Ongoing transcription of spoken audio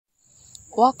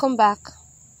Welcome back.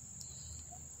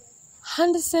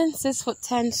 Henderson's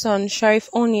 6'10" son, Shareef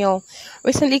O'Neal,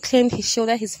 recently claimed he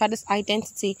shielded his father's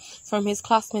identity from his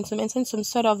classmates to maintain some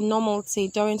sort of normalcy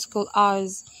during school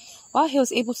hours. While he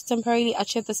was able to temporarily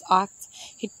achieve this act,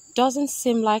 it doesn't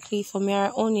seem likely for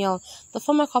Mira O'Neal, the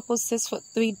former couple's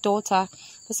 6'3" daughter.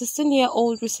 The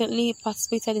 16-year-old recently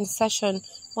participated in Session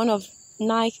 1 of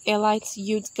Nike Elite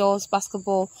Youth Girls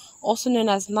Basketball, also known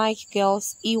as Nike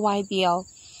Girls EYBL.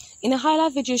 In a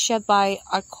highlight video shared by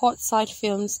our Courtside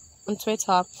Films on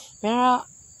Twitter, Mira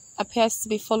appears to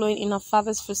be following in her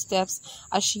father's footsteps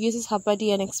as she uses her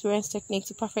body and experience technique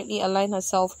to perfectly align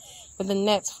herself with the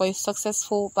net for a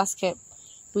successful basket.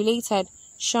 Related,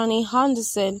 Shaunie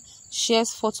Henderson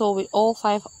shares photo with all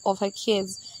 5 of her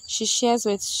kids. She shares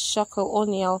with Shaquille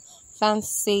O'Neal. Fans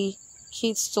say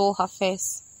kids stole her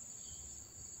face.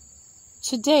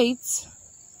 To date,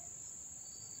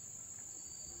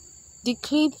 the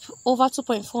clip over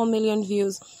 2.4 million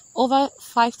views, over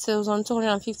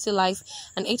 5,250 likes,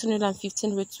 and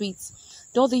 815 retweets.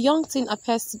 Though the young teen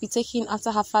appears to be taking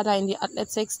after her father in the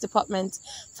athletics department,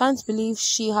 fans believe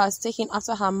she has taken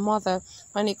after her mother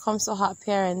when it comes to her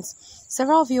appearance.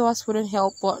 Several viewers wouldn't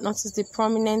help but notice the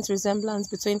prominent resemblance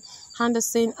between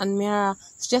Henderson and Mira,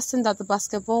 suggesting that the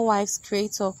Basketball Wives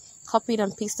creator copied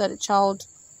and pasted the child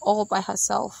all by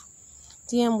herself.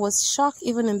 DM was shocked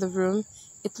even in the room.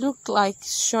 It looked like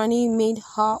Shaunie made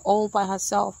her all by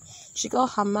herself. She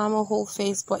got her mama whole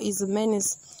face but is a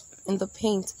menace in the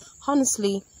paint.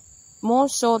 Honestly, more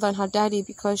so than her daddy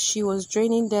because she was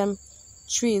draining them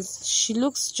trees. She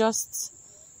looks just...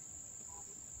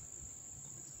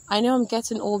 I know I'm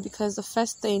getting old because the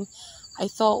first thing I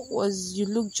thought was you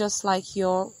look just like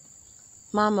your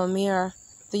mama Mira,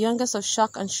 the youngest of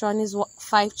Shaq and Shaunie's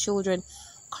 5 children.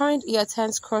 Currently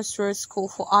attends Crossroads School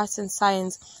for Arts and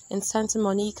Science in Santa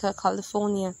Monica,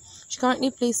 California. She currently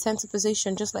plays center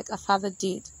position just like her father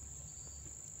did.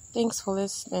 Thanks for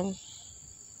listening.